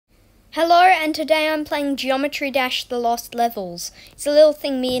Hello, and today I'm playing Geometry Dash The Lost Levels. It's a little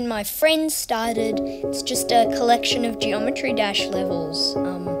thing me and my friends started. It's just a collection of Geometry Dash levels.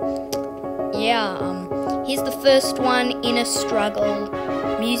 Here's the first one, Inner Struggle.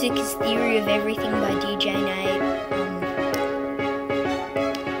 Music is Theory of Everything by DJ Nate.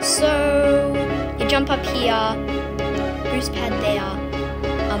 So, you jump up here, boost pad there.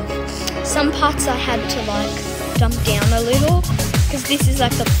 Some parts I had to dump down a little, because this is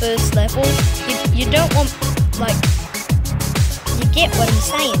the first level. You don't want, you get what I'm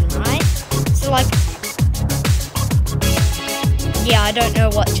saying, right? So yeah, I don't know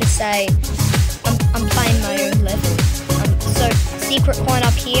what to say. I'm playing my own level. So, secret point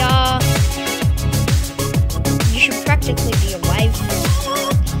up here. You should practically be away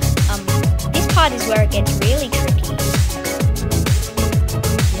from it. This part is where it gets really tricky.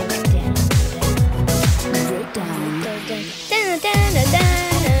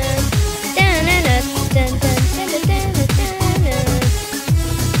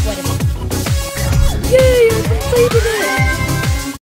 Yay, I completed it!